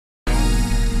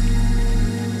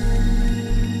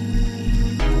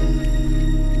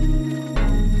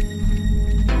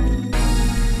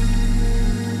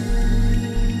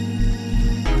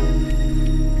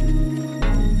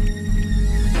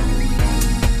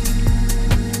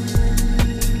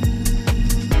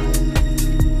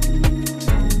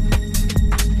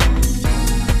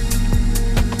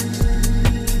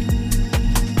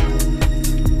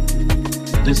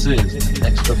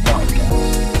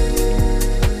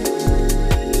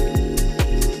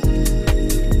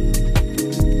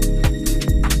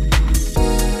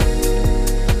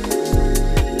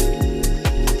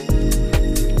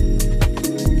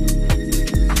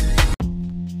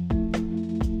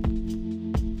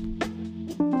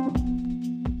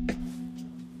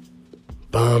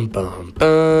Bum, bum,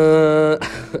 bum.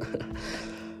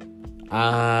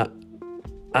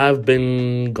 I've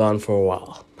been gone for a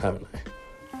while, haven't I?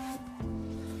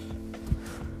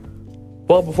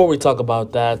 Well, before we talk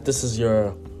about that, this is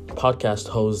your podcast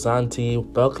host, Zanti.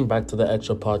 Welcome back to the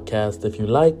Extra Podcast. If you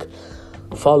like,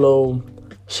 follow,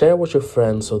 share with your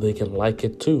friends so they can like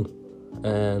it too.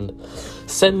 And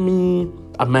send me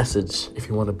a message if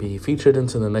you want to be featured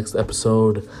into the next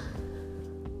episode.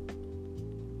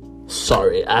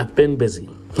 Sorry, I've been busy.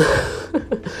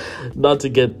 Not to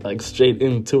get straight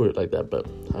into it like that, but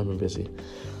I've been busy.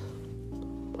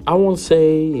 I won't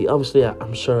say, obviously,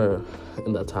 I'm sure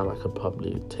in that time I could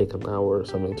probably take an hour or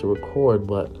something to record,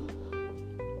 but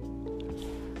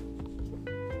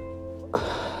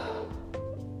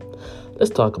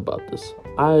let's talk about this.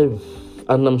 And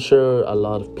I'm sure a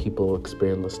lot of people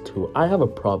experience this too. I have a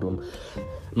problem.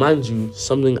 Mind you,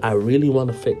 something I really want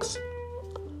to fix.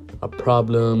 A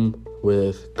problem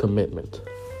with commitment.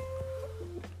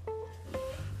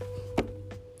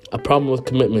 A problem with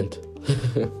commitment.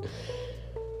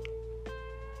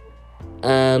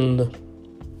 And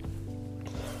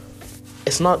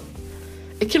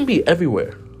it can be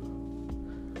everywhere.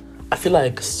 I feel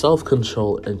like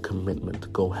self-control and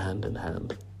commitment go hand in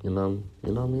hand. You know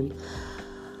what I mean?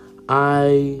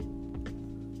 I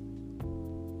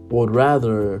would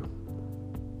rather,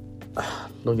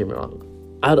 don't get me wrong,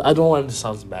 I don't want this to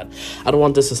sound bad. I don't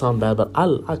want this to sound bad, but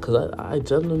I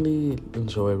genuinely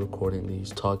enjoy recording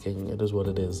these, talking. It is what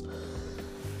it is.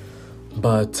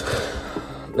 But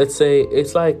let's say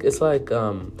it's like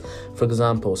for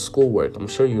example, schoolwork. I'm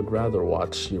sure you'd rather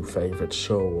watch your favorite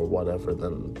show or whatever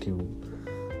than do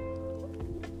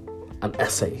an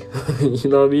essay. You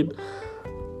know what I mean?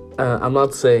 I'm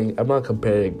not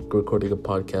comparing recording a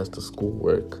podcast to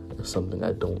schoolwork as something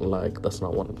I don't like. That's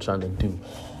not what I'm trying to do.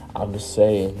 I'm just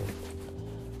saying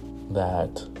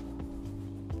that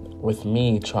with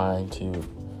me trying to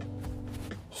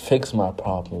fix my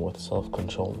problem with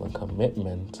self-control and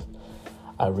commitment,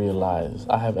 I realize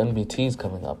I have NBTs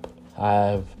coming up. I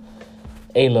have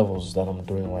A-levels that I'm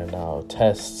doing right now,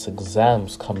 tests,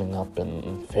 exams coming up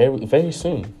in very, very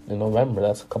soon in November.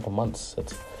 That's a couple months.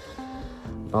 It's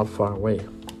not far away.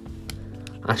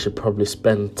 I should probably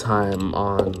spend time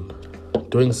on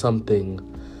doing something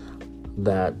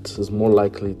that is more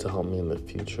likely to help me in the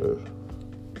future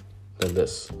than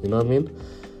this. You know what I mean?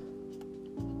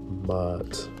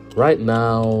 But right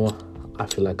now, I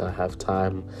feel like I have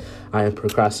time. I am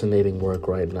procrastinating work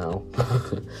right now.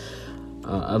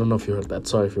 I don't know if you heard that.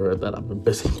 Sorry if you heard that. I've been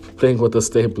busy playing with the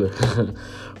stapler.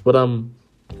 But I'm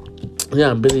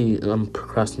busy. I'm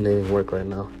procrastinating work right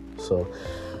now. So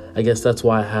I guess that's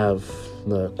why I have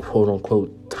the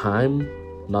quote-unquote time.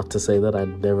 Not to say that I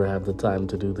never have the time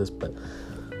to do this, but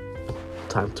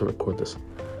time to record this.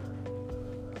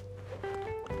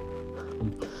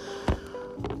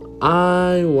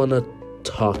 I want to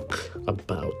talk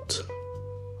about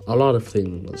a lot of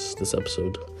things this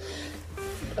episode.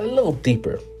 A little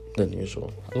deeper than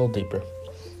usual. A little deeper.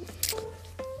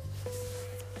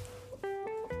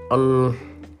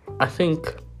 I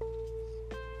think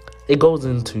it goes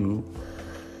into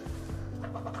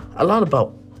a lot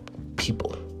about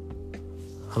people.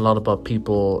 A lot about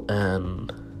people and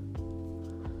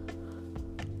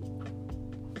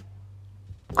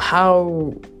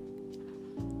how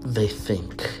they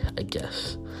think, I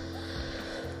guess.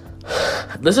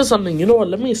 This is something, you know what,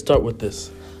 let me start with this.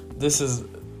 This is,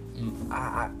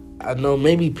 I know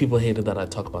maybe people hated that I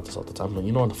talk about this all the time, but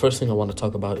you know what, the first thing I want to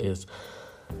talk about is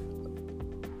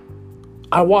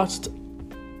I've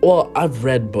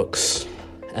read books,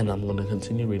 and I'm going to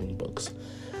continue reading books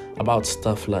about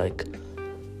stuff like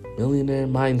millionaire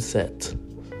mindset,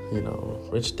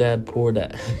 rich dad, poor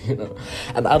dad,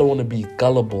 and I don't want to be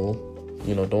gullible,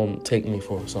 don't take me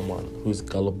for someone who's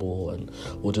gullible and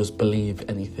will just believe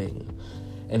anything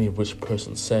any rich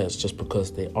person says just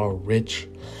because they are rich.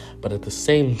 But at the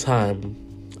same time,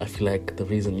 I feel like the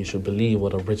reason you should believe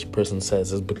what a rich person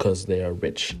says is because they are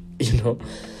rich,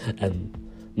 and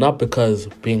not because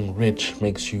being rich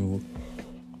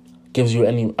gives you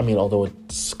any, although it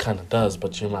kind of does,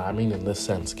 but in this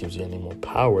sense, gives you any more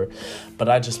power. But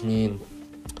I just mean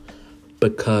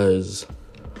because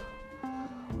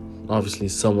obviously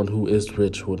someone who is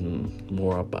rich would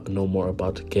know more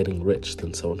about getting rich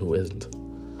than someone who isn't.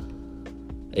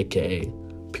 AKA,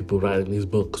 people writing these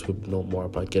books would know more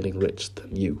about getting rich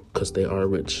than you because they are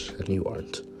rich and you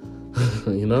aren't.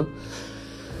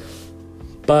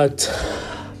 But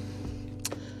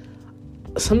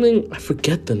something, I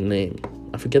forget the name,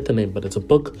 but it's a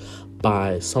book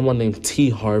by someone named T.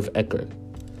 Harv Eker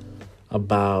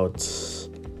about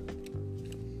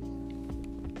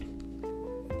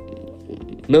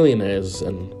millionaires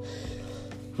and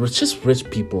rich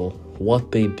people,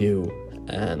 what they do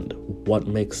and what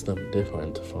makes them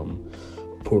different from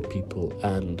poor people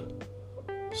and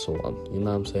so on. You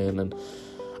know what I'm saying? And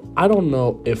I don't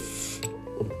know if...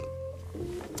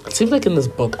 It seems like in this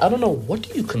book, I don't know, what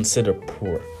do you consider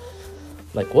poor?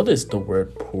 Like, what does the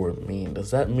word poor mean?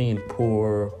 Does that mean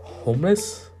poor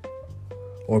homeless?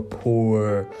 Or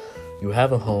poor, you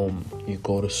have a home, you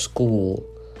go to school,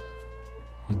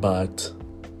 but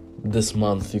this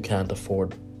month you can't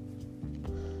afford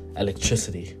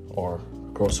electricity or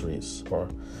groceries or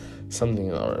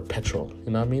something, or petrol,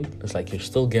 you know what I mean? It's like you're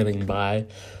still getting by,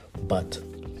 but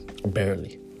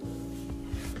barely.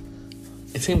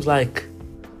 It seems like,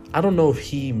 I don't know if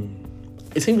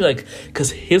it seems like,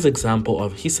 because his example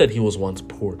of, he said he was once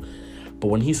poor, but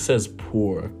when he says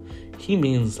poor, he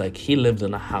means like he lived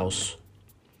in a house,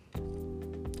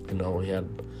 you know, he had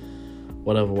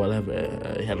whatever,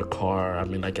 he had a car. I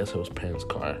mean, I guess it was parents'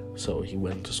 car, so he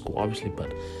went to school, obviously,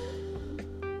 but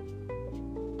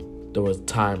there was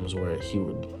times where he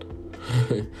would,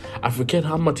 I forget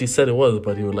how much he said it was,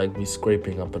 but he would like be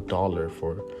scraping up $1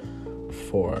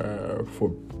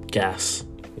 for gas.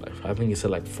 Like, I think he said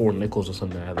like 4 nickels or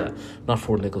something like that. Not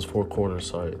 4 nickels, 4 quarters,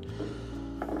 sorry.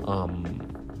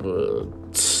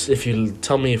 But if you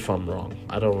tell me if I'm wrong,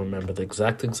 I don't remember the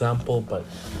exact example, but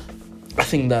I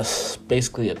think that's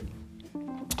basically it.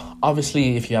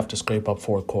 Obviously, if you have to scrape up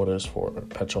 4 quarters for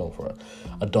petrol for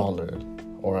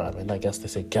 $1, or I mean, I guess they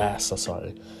say gas,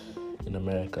 in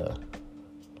America,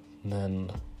 then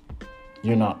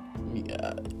you're not,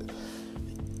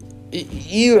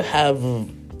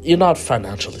 you're not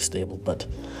financially stable. But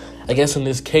I guess in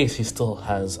this case, he still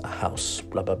has a house,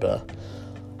 blah, blah, blah,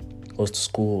 goes to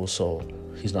school, so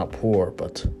he's not poor,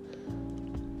 but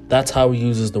that's how he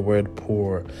uses the word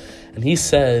poor. And he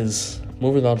says,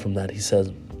 moving on from that, he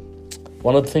says,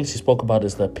 one of the things he spoke about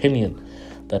is the opinion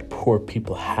that poor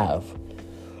people have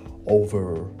of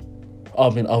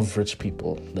rich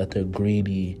people, that they're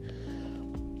greedy,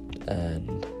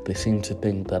 and they seem to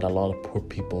think that a lot of poor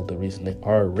people, the reason they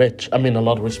are rich, a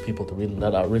lot of rich people, the reason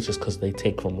that are rich is because they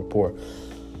take from the poor.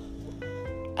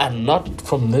 And not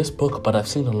from this book, but I've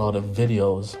seen a lot of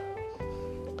videos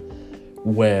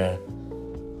where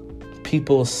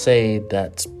people say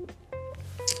that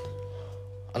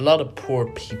a lot of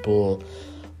poor people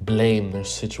blame their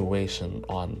situation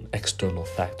on external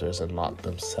factors and not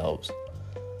themselves.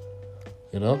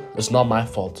 You know, it's not my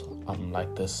fault I'm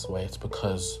like this way. It's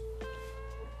because,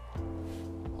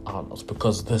 I don't know, it's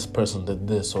because this person did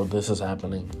this or this is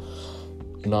happening.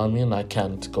 You know what I mean? I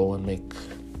can't go and make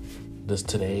this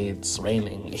today, it's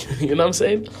raining. You know what I'm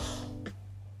saying?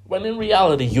 When in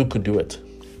reality, you could do it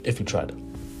if you tried.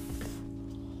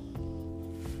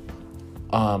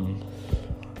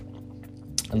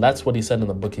 And that's what he said in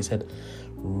the book. He said,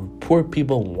 poor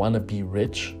people want to be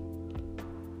rich.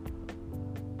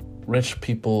 Rich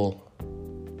people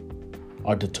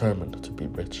are determined to be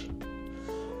rich.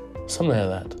 Something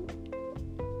like that.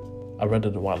 I read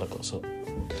it a while ago, so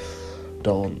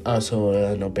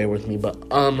bear with me. But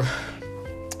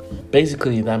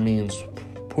basically that means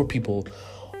poor people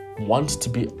want to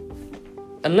be.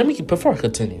 And before I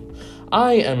continue,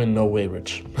 I am in no way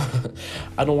rich.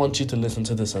 I don't want you to listen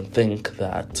to this and think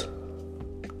that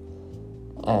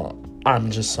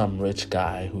I'm just some rich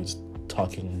guy who's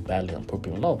talking badly on poor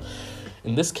people. No,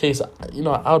 in this case,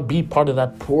 I would be part of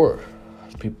that poor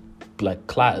like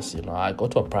class. I go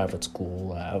to a private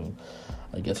school. I have,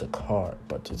 I guess, a car,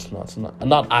 but it's not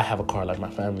I have a car like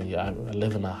my family. I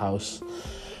live in a house.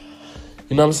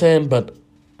 You know what I'm saying? But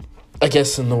I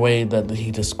guess in the way that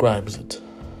he describes it,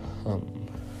 I'm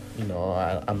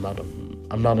not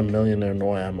a millionaire,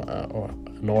 nor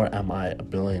am I a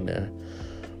billionaire.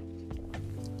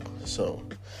 So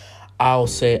I'll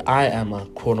say I am a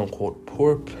quote unquote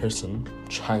poor person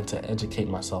trying to educate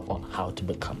myself on how to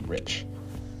become rich.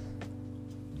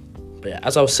 But yeah,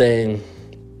 as I was saying,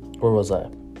 where was I?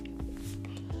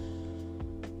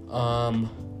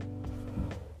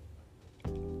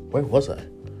 Where was I?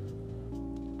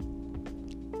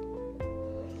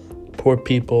 Poor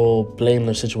people blame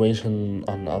their situation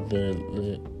on other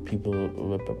people.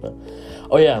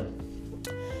 Oh yeah.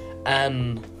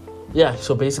 And yeah,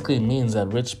 so basically it means that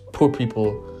poor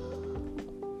people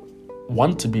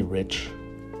want to be rich,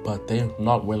 but they're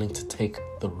not willing to take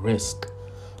the risk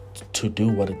to do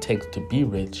what it takes to be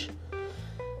rich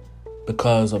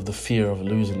because of the fear of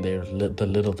losing the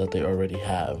little that they already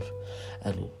have.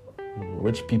 And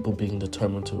rich people being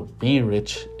determined to be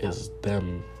rich is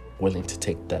them willing to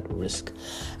take that risk.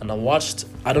 And I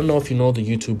don't know if you know the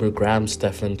YouTuber Graham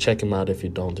Stephan. Check him out if you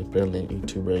don't. A brilliant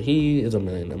YouTuber. He is a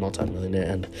multi-millionaire,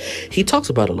 and he talks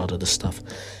about a lot of this stuff.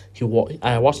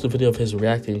 I watched a video of his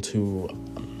reacting to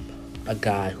a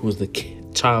guy who was the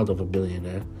child of a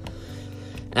billionaire,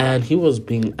 and he was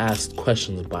being asked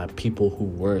questions by people who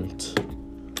were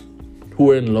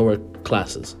in lower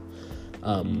classes,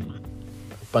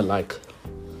 but like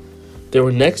they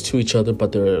were next to each other,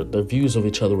 but their views of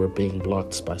each other were being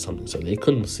blocked by something, so they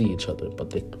couldn't see each other, but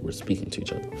they were speaking to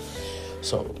each other.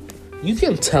 So you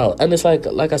can tell, and it's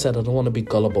like I said, I don't want to be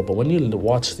gullible, but when you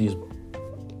watch these,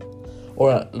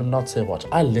 or not say watch,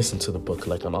 I listen to the book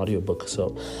like an audiobook,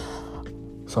 so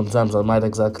sometimes I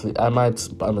might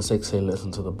by mistake say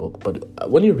listen to the book, but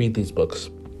when you read these books,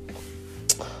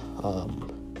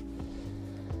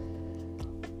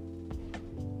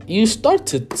 you start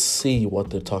to see what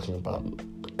they're talking about,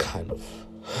 kind of.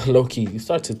 Low-key, you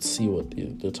start to see what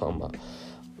they're talking about.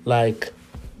 Like,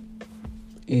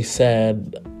 he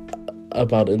said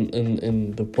about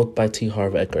in the book by T.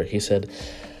 Harv Eker, he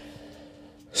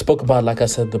spoke about, like I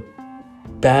said, the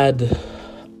bad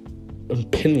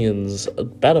opinions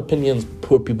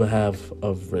poor people have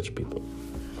of rich people.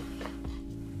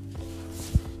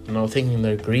 You know, thinking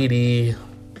they're greedy,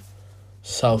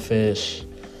 selfish,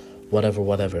 whatever.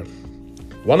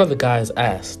 One of the guys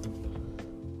asked,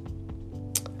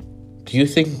 do you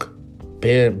think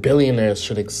billionaires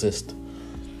should exist?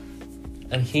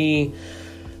 And he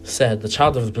said, the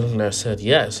child of a billionaire said,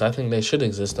 yes, I think they should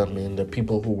exist. I mean, they're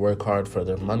people who work hard for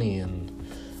their money and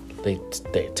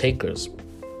they're takers.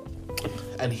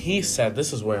 And he said,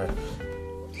 this is where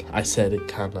I said you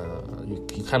kind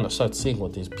of start seeing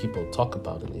what these people talk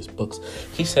about in these books.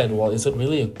 He said, well, is it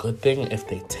really a good thing if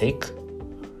they take?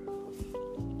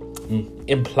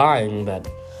 Implying that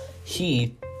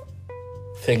he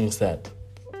thinks that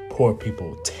poor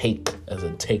people take, as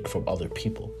in take from other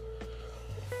people.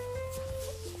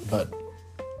 But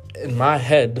in my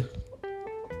head,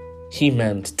 he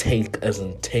meant take as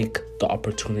in take the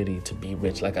opportunity to be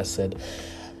rich. Like I said,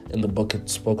 in the book, it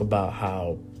spoke about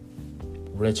how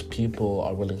rich people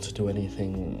are willing to do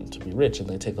anything to be rich, and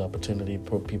they take the opportunity.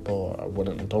 Poor people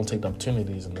don't take the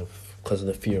opportunities because of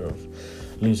the fear of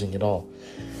losing it all.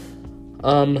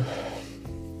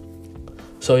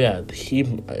 So yeah,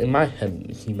 in my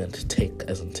head, he meant take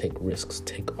as in take risks,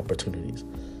 take opportunities.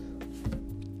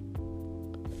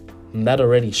 And that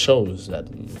already shows that,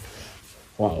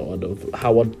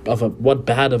 what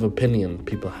bad of opinion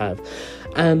people have.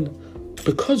 And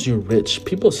because you're rich,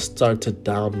 people start to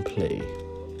downplay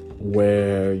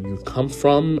where you come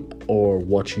from or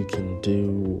what you can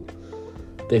do.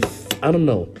 I don't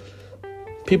know.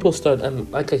 People start,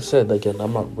 and like I said, again,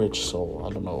 I'm not rich, so I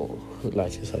don't know,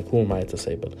 it's like, who am I to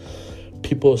say, but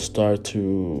people start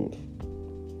to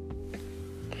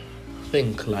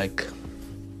think like,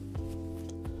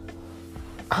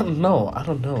 I don't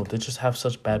know, they just have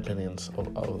such bad opinions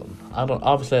of them.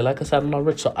 Obviously, like I said, I'm not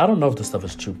rich, so I don't know if this stuff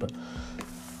is true, but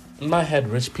in my head,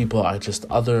 rich people are just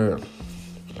other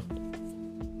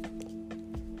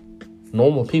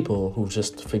normal people who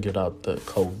just figured out the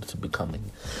code to becoming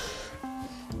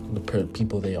the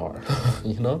people they are,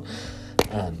 you know,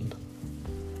 and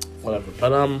whatever.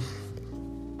 But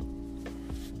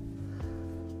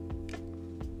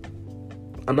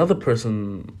another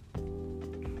person,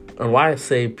 and why I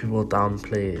say people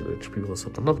downplay rich people, so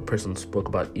another person spoke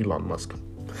about Elon Musk.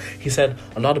 He said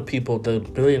a lot of people, the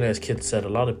billionaire's kid said a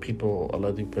lot of the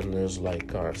billionaires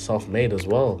are self-made as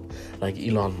well, like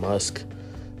Elon Musk.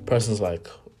 Person's like,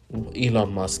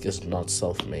 Elon Musk is not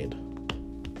self-made.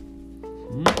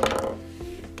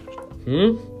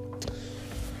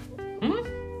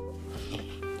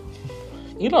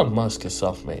 Elon Musk is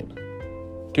self-made.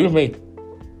 Dude made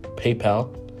PayPal.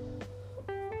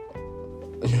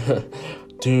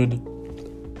 Dude,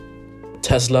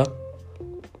 Tesla.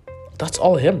 That's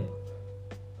all him.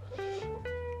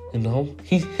 You know,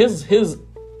 his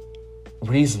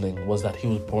reasoning was that he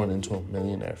was born into a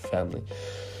millionaire family.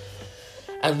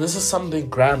 And this is something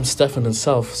Graham Stephan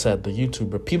himself said, the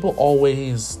YouTuber. People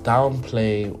always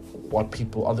downplay what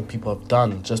other people have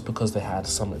done just because they had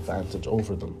some advantage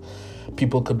over them.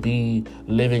 People could be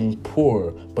living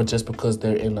poor, but just because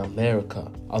they're in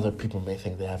America, other people may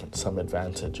think they have some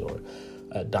advantage or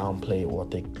downplay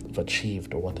what they've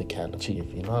achieved or what they can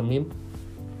achieve. You know what I mean?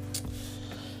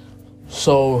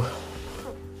 So,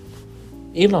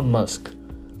 Elon Musk,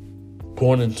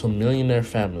 born into a millionaire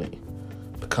family,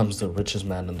 becomes the richest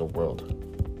man in the world.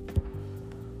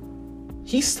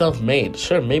 He's self-made.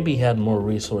 Sure, maybe he had more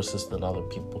resources than other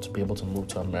people to be able to move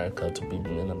to America to be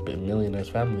in a millionaire's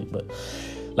family, but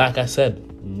Like I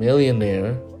said,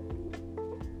 millionaire,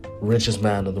 richest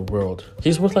man in the world.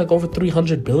 He's worth like over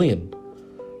 300 billion.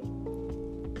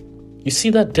 You see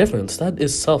that difference? That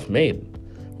is self-made,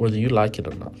 whether you like it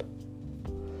or not.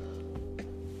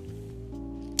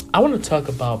 I want to talk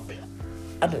about,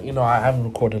 I haven't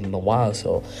recorded in a while,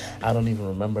 so I don't even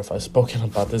remember if I've spoken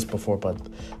about this before, but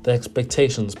the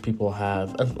expectations people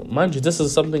have. And mind you, this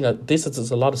is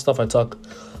a lot of stuff I talk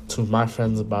to my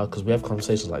friends about because we have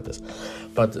conversations like this.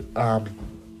 But the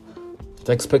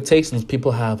expectations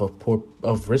people have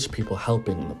of rich people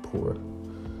helping the poor.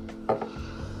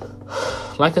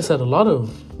 Like I said,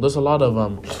 there's a lot of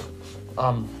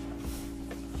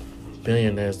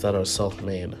billionaires that are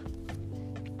self-made.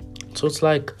 So it's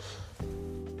like,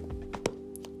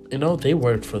 they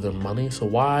worked for their money, so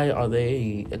why are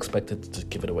they expected to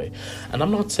give it away? And I'm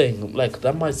not saying, like,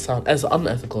 that might sound as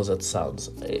unethical as it sounds.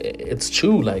 It's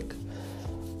true, like,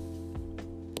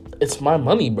 it's my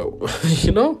money, bro,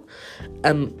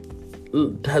 And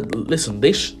listen,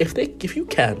 if you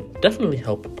can, definitely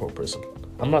help a poor person.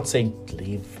 I'm not saying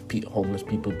leave homeless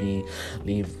people be,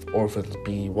 leave orphans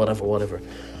be, whatever.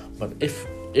 But if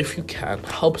you can,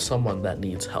 help someone that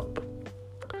needs help.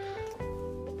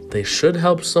 They should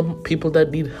help some people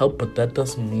that need help, but that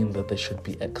doesn't mean that they should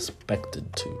be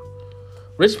expected to.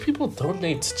 Rich people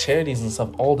donate to charities and stuff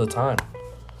all the time.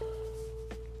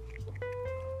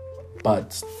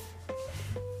 But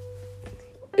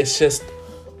it's just,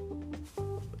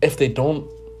 if they don't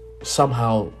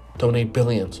somehow donate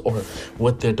billions, or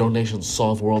with their donations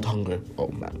solve world hunger, oh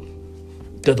man,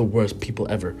 they're the worst people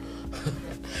ever.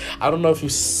 I don't know if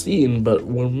you've seen, but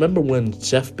remember when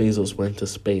Jeff Bezos went to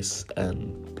space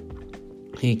and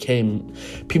he came,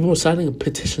 people were signing a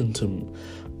petition to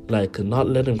like not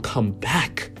let him come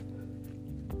back.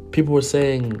 People were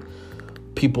saying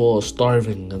people are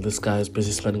starving and this guy is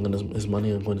busy spending on his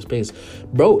money on going to space.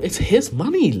 Bro, it's his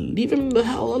money. Leave him the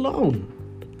hell alone.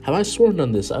 Have I sworn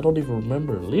on this? I don't even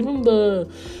remember. Leave him the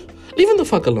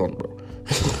fuck alone, bro.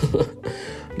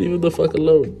 Leave him the fuck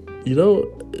alone.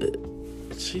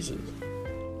 Jesus.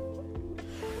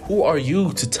 Who are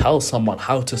you to tell someone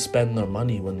how to spend their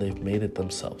money when they've made it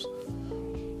themselves?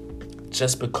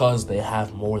 Just because they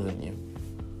have more than you.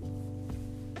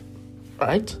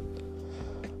 Right?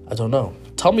 I don't know.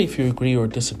 Tell me if you agree or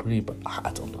disagree, but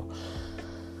I don't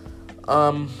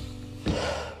know.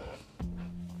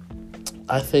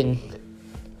 I think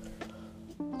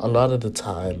a lot of the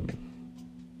time,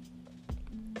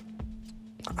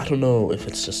 I don't know if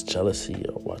it's just jealousy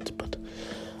or what, but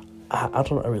I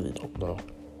really don't know.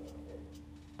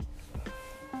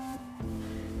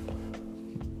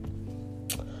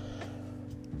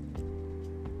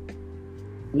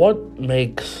 What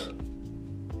makes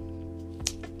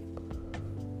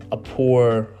a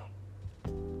poor...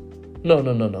 No.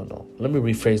 Let me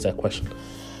rephrase that question.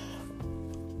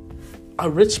 A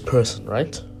rich person,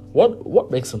 right?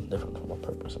 What makes them different from a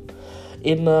poor person?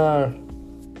 In a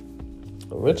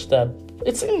rich dad,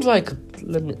 it seems like,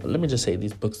 let me just say,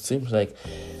 these books, it seems like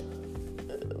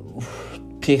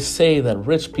they say that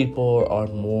rich people are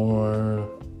more,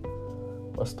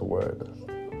 what's the word?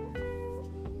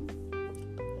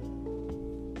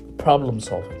 Problem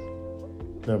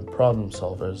solving. They're problem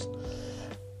solvers.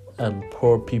 And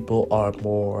poor people are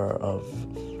more of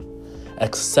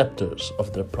acceptors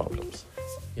of their problems.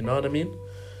 You know what I mean?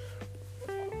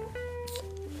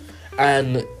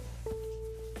 And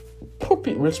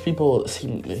rich people,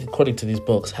 according to these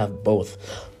books, have both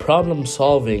problem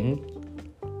solving.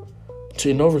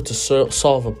 In order to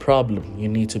solve a problem, you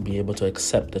need to be able to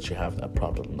accept that you have that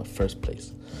problem in the first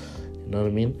place. You know what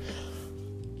I mean?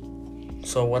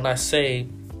 So when I say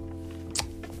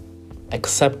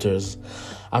acceptors,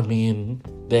 I mean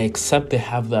they accept they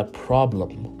have that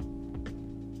problem,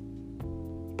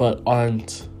 but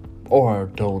aren't or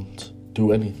don't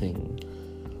do anything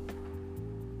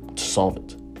to solve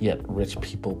it. Yet rich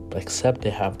people accept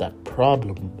they have that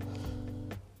problem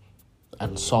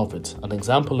and solve it. An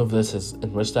example of this is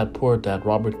in Rich Dad Poor Dad,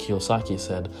 Robert Kiyosaki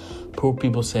said, poor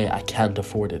people say, I can't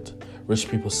afford it. Rich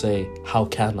people say, how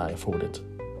can I afford it?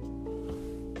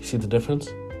 You see the difference?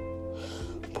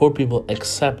 Poor people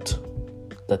accept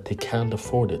that they can't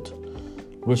afford it.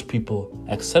 Rich people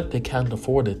accept they can't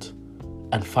afford it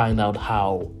and find out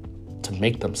how to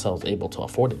make themselves able to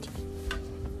afford it.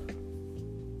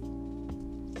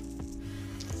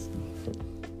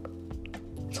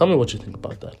 Tell me what you think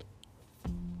about that.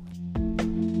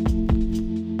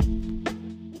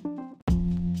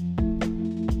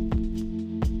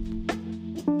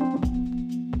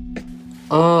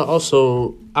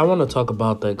 Also, I want to talk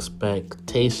about the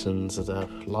expectations. There's a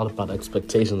lot about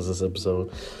expectations this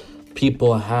episode.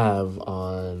 people have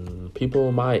on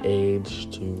people my age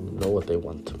to know what they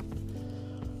want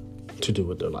to do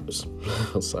with their lives.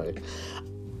 Sorry.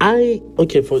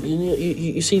 For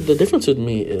you see, the difference with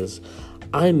me is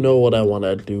I know what I want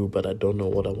to do, but I don't know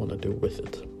what I want to do with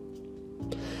it.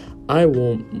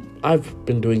 I've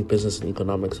been doing business and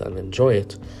economics and enjoy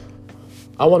it.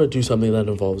 I want to do something that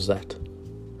involves that.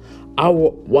 I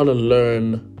want to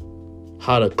learn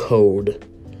how to code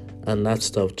and that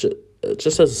stuff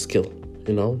just as a skill,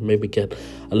 maybe get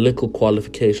a little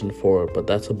qualification for it, but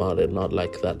that's about it. Not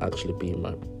like that actually being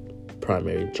my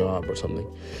primary job or something.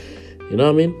 You know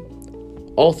what I mean?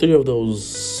 All three of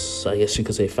those, I guess you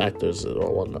could say, factors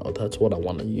that's what I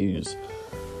want to use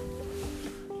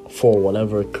for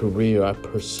whatever career I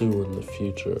pursue in the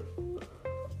future.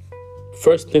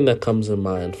 First thing that comes in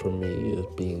mind for me is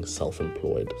being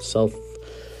self-employed.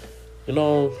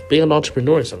 Being an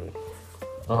entrepreneur or something.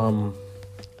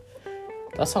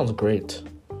 That sounds great.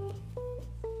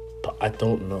 But I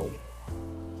don't know.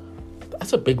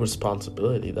 That's a big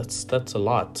responsibility. That's a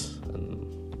lot. And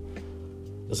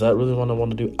is that really what I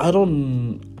want to do? I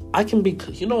can be,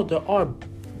 there are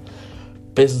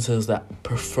businesses that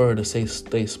prefer to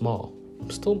stay small.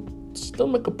 Still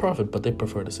make a profit, but they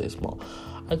prefer to stay small.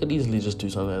 I could easily just do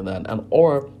something like that.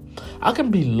 Or I can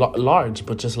be large,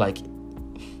 but just like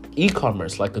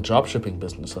e-commerce, like a drop shipping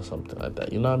business or something like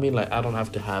that. You know what I mean? Like, I don't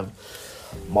have to have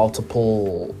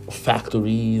multiple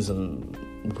factories and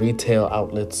retail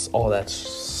outlets, all that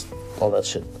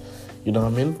shit. You know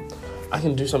what I mean? I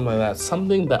can do something like that.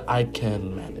 Something that I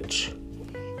can manage.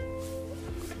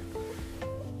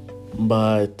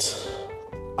 But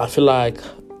I feel like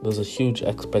there's a huge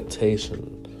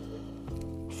expectation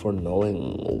for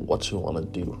knowing what you want to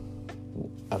do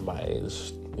at my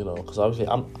age, because obviously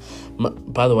I'm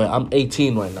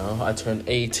 18 right now. I turned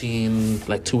 18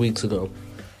 like 2 weeks ago,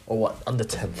 or what, on the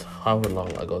 10th, however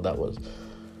long ago that was.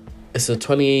 It's the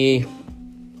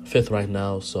 25th right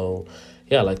now, so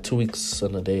yeah, like 2 weeks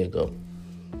and a day ago.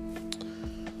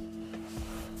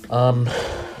 And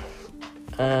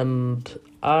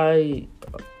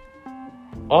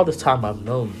all this time I've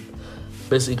known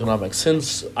basic economics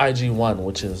since IG1,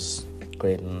 which is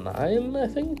grade 9, I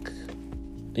think.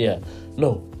 Yeah,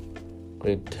 no,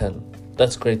 grade 10.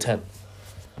 That's grade 10.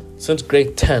 Since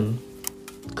grade 10,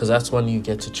 because that's when you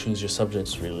get to choose your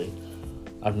subjects, really.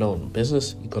 I've known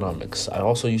business, economics. I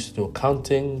also used to do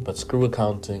accounting, but screw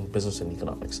accounting, business and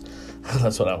economics.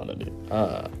 That's what I want to do.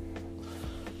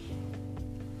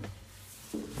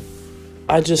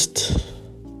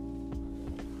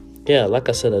 Like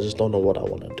I said, I just don't know what I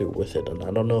want to do with it. And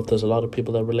I don't know if there's a lot of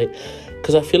people that relate.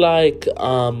 Because I feel like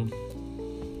all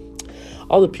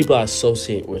the people I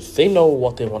associate with, they know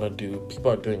what they want to do.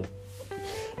 People are doing,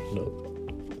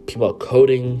 people are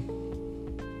coding.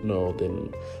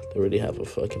 They already have a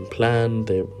fucking plan.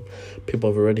 People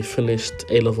have already finished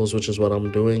A-levels, which is what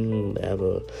I'm doing.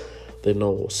 They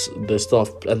know their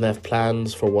stuff, and they have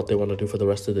plans for what they want to do for the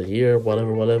rest of the year,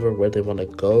 whatever, where they want to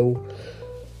go.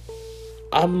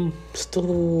 I'm still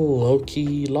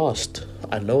low-key lost.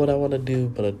 I know what I want to do,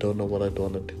 but I don't know what I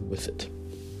want to do with it.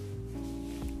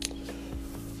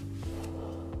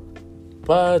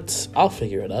 But I'll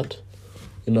figure it out.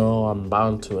 I'm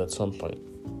bound to at some point.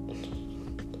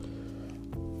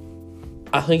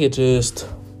 I think I just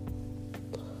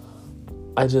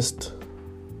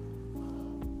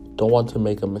don't want to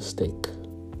make a mistake.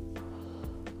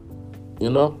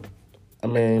 I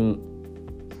mean,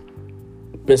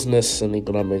 business and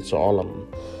economics are all I'm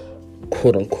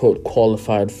quote unquote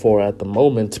qualified for at the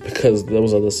moment, because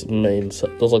those are the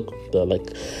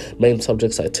main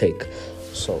subjects I take.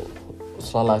 So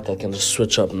it's not like I can just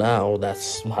switch up now.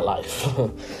 That's my life.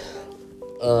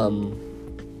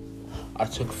 I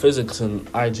took physics in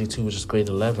IG2, which is grade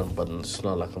 11, but it's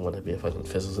not like I'm going to be a fucking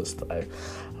physicist.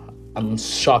 I'm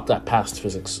shocked I passed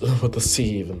physics with a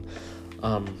C even.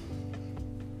 But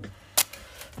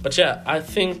yeah, I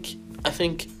think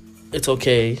it's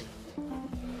okay.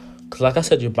 Because like I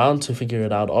said, you're bound to figure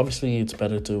it out. Obviously, it's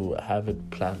better to have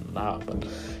it planned now. But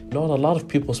a lot of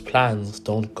people's plans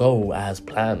don't go as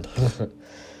planned.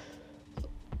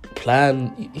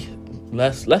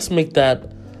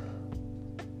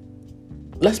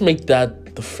 Let's make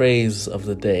that the phrase of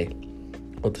the day,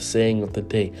 or the saying of the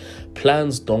day.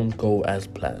 Plans don't go as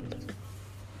planned.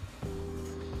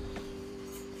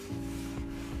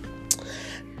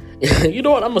 You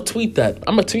know what? I'm gonna tweet that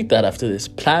after this.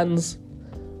 Plans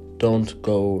don't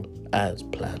go as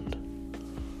planned.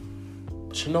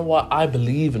 But you know what? I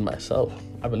believe in myself.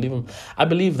 I believe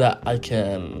that I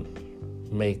can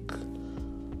make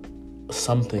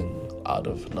something out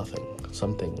of nothing.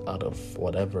 Something out of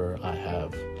whatever I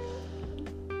have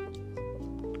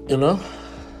You know,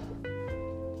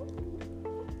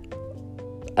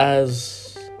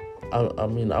 as I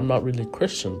mean, I'm not really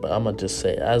Christian, but I'm gonna just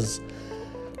say, as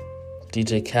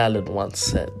DJ Khaled once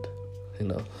said, you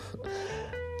know,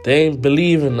 they ain't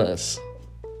believe in us.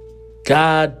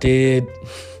 God did.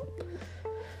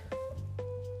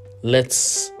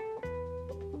 Let's,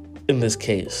 in this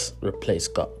case, replace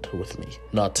God with me.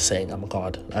 Not saying I'm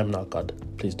God. I'm not God.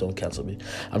 Please don't cancel me.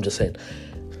 I'm just saying,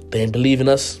 they ain't believe in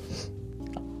us.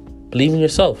 Believe in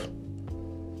yourself.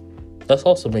 Let's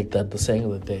also make that the saying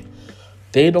of the day.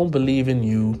 They don't believe in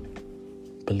you.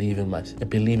 Believe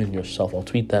in yourself. I'll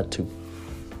tweet that too.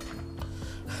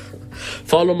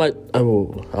 Follow my... I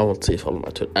won't say follow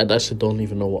my Twitter. I actually don't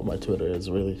even know what my Twitter is,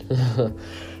 really.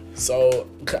 So,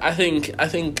 I think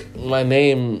my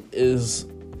name is...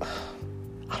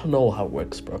 I don't know how it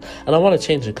works, bro. And I want to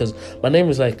change it because my name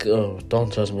is like... Oh,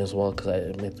 don't judge me as well because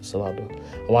I made this a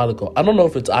while ago. I don't know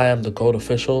if it's I Am The GOAT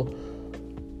Official.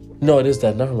 No, it is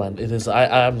that. Never mind. It is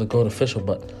I Am The GOAT Official,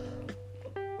 but...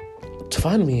 To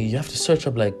find me, you have to search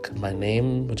up, like, my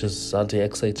name, which is Xanti,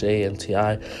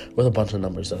 XHANTI, with a bunch of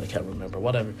numbers that I can't remember.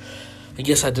 Whatever. I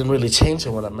guess I didn't really change it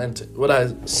when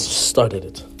I started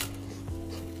it.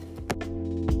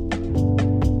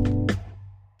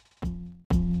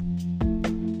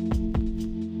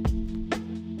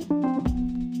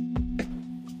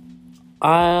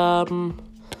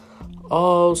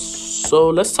 So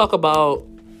let's talk about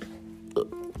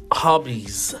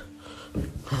hobbies.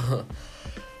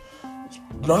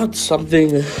 Not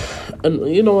something,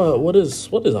 and you know what is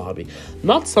a hobby?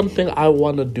 Not something I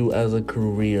want to do as a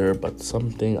career, but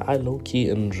something I low-key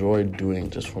enjoy doing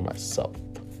just for myself.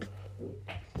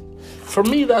 For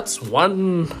me, that's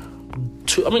two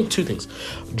things.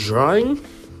 Drawing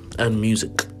and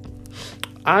music.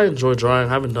 I enjoy drawing.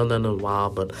 I haven't done that in a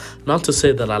while, but not to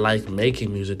say that I like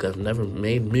making music. I've never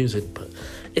made music, but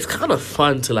it's kind of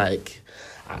fun to like...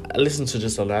 I listen to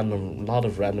just a lot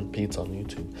of random beats on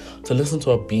YouTube. To listen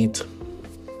to a beat,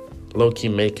 low-key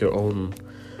make your own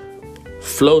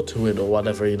flow to it or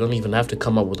whatever. You don't even have to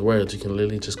come up with words. You can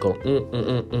literally just go, you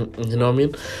know what I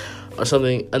mean? Or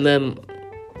something. And then,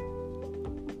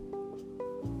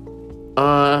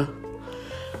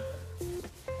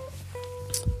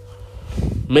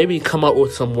 maybe come up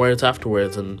with some words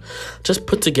afterwards and just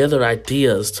put together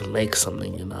ideas to make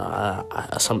something, you know.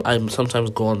 I sometimes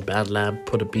go on BandLab,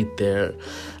 put a beat there,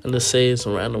 and just say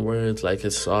some random words. Like,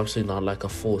 it's obviously not like a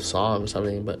full song or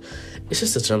something, but it's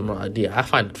just a general idea. I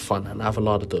find it fun, and I have a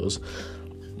lot of those.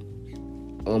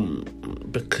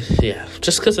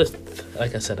 Just because,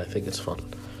 like I said, I think it's fun.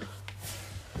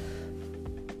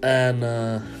 And,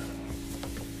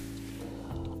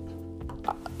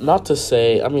 Not to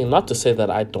say that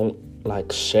I don't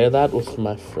like share that with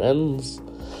my friends,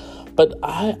 but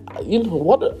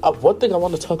one thing I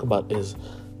want to talk about is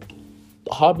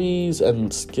hobbies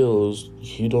and skills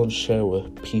you don't share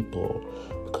with people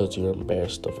because you're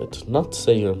embarrassed of it. Not to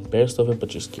say you're embarrassed of it,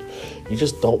 but you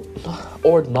just don't,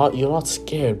 or not. You're not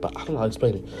scared, but I don't know how to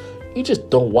explain it. You just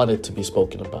don't want it to be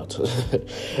spoken about.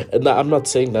 And I'm not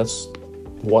saying that's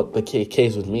what the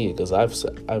case with me, because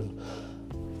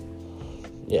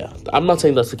I'm not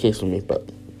saying that's the case with me, but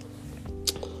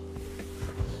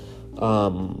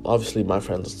obviously my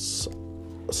friends,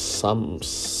 some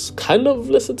kind of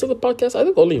listen to the podcast. I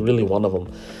think only really one of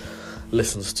them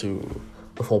listens to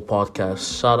the whole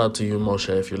podcast. Shout out to you, Moshe,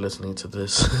 if you're listening to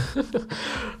this.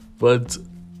 But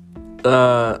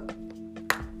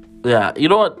you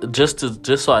know what? Just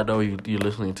so I know you're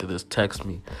listening to this, text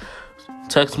me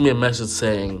a message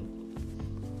saying,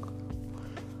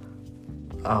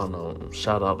 I don't know,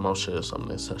 shout out Moshe or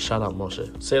something. Shout out Moshe.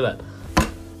 Say that.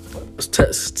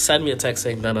 Send me a text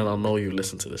saying that, and I'll know you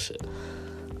listen to this shit.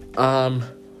 I'm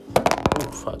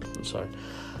sorry.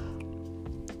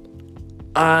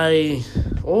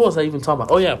 What was I even talking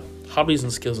about? Oh yeah, hobbies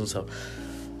and skills and stuff.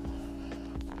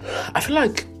 I feel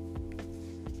like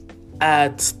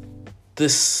at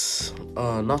this,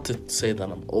 not to say that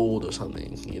I'm old or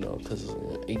something, you know, because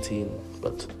 18,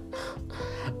 but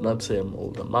not to say I'm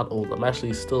old. I'm not old. I'm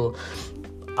actually still,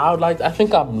 I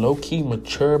think I'm low-key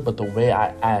mature, but the way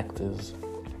I act is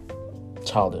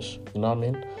childish. You know what I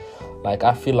mean? Like,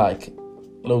 I feel like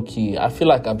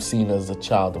I'm seen as a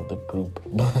child of the group,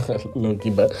 low-key,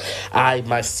 but I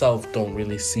myself don't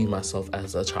really see myself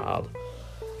as a child.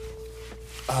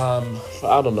 I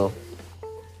don't know.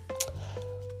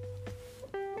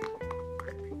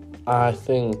 I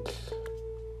think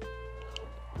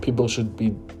people should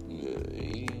be,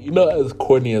 as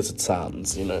corny as it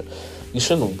sounds, you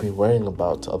shouldn't be worrying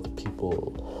about other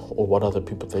people or what other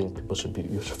people think people should be.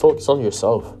 You should focus on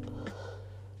yourself,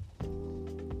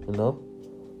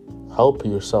 Help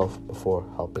yourself before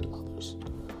helping others.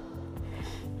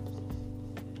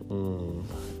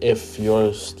 If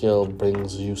your skill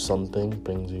brings you something,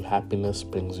 brings you happiness,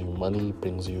 brings you money,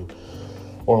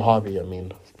 or hobby,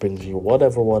 brings you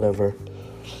whatever,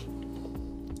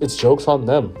 it's jokes on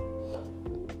them.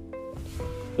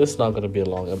 This is not going to be a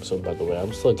long episode, by the way.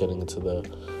 I'm still getting into the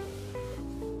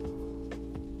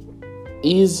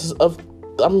ease of...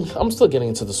 I'm still getting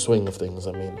into the swing of things,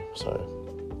 sorry.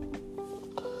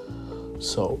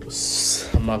 So,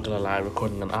 I'm not going to lie,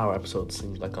 recording an hour episode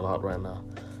seems like a lot right now.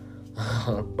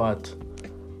 But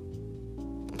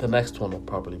the next one will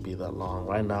probably be that long.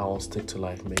 Right now, I'll stick to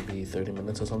like maybe 30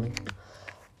 minutes or something.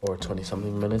 Or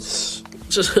 20-something minutes.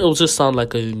 It'll just sound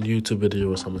like a YouTube video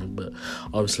or something. But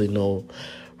obviously no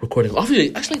recording.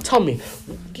 Obviously, actually tell me,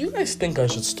 do you guys think I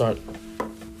should start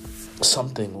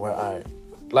something where I...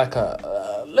 Like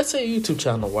let's say a YouTube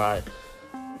channel where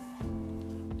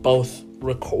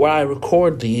I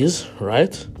record these,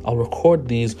 right? I'll record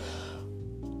these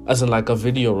as in like a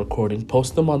video recording,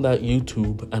 post them on that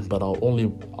YouTube, but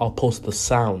I'll post the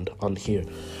sound on here.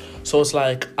 So it's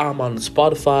like I'm on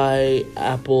Spotify,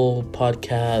 Apple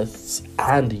Podcasts,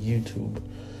 and YouTube.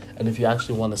 And if you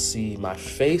actually want to see my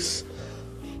face,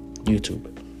 YouTube.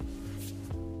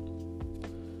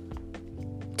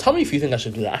 Tell me if you think I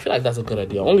should do that. I feel like that's a good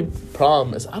idea. Only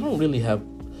problem is I don't really have,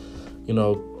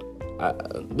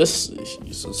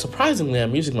 surprisingly,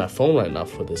 I'm using my phone right now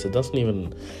for this. It doesn't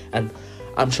even, and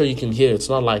I'm sure you can hear, it's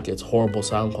not like it's horrible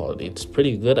sound quality. It's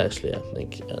pretty good, actually, I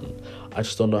think. And I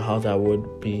just don't know how that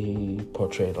would be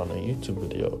portrayed on a YouTube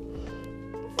video.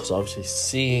 Because obviously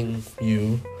seeing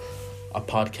a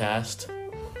podcast,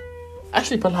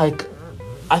 actually, but like,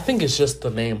 I think it's just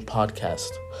the name podcast.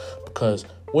 Because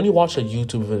when you watch a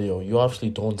YouTube video, you obviously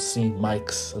don't see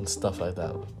mics and stuff like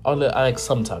that. Like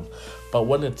sometimes. But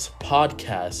when it's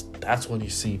podcast, that's when you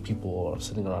see people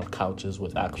sitting around couches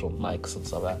with actual mics and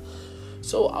stuff like that.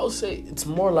 So I would say it's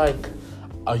more like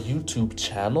a YouTube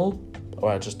channel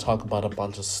where I just talk about a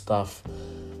bunch of stuff.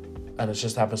 And it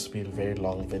just happens to be very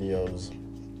long videos.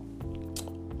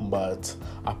 But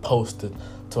I post it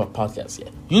to my podcast. Yeah.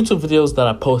 YouTube videos that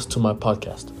I post to my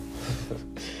podcast.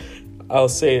 I'll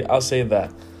say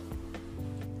that.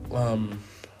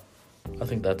 I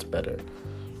think that's better.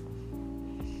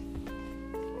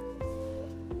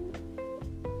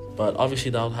 But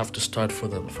obviously that'll have to start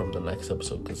from the next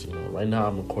episode because right now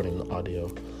I'm recording the audio.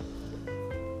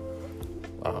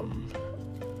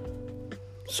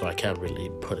 So I can't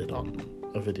really put it on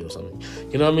a video or something.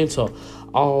 You know what I mean? So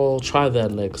I'll try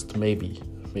that next, maybe,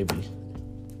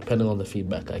 depending on the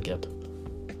feedback I get.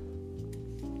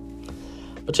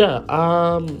 But yeah,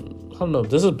 I don't know.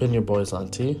 This has been your boy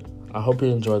Zanti. I hope you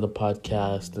enjoy the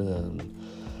podcast and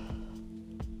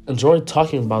enjoy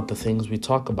talking about the things we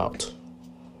talk about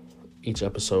each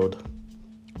episode.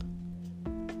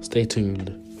 Stay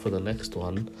tuned for the next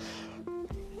one.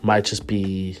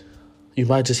 You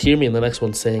might just hear me in the next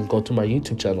one saying, go to my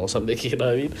YouTube channel or something, you know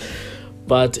what I mean?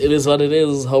 But it is what it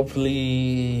is. Hopefully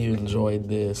you enjoyed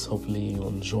this. Hopefully you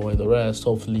enjoy the rest.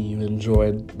 Hopefully you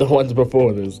enjoyed the ones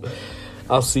before this.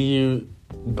 I'll see you.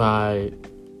 Bye.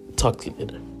 Talk to you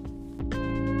later.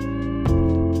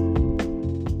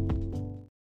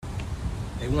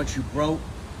 They want you broke.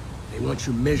 They want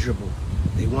you miserable.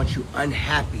 They want you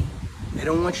unhappy. They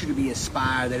don't want you to be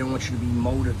inspired. They don't want you to be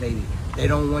motivated. They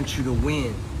don't want you to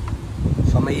win.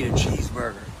 So I'm gonna eat a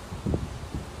cheeseburger.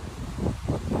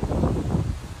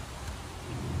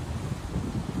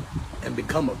 And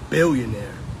become a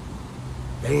billionaire.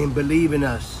 They ain't believe in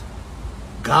us.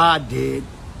 God did.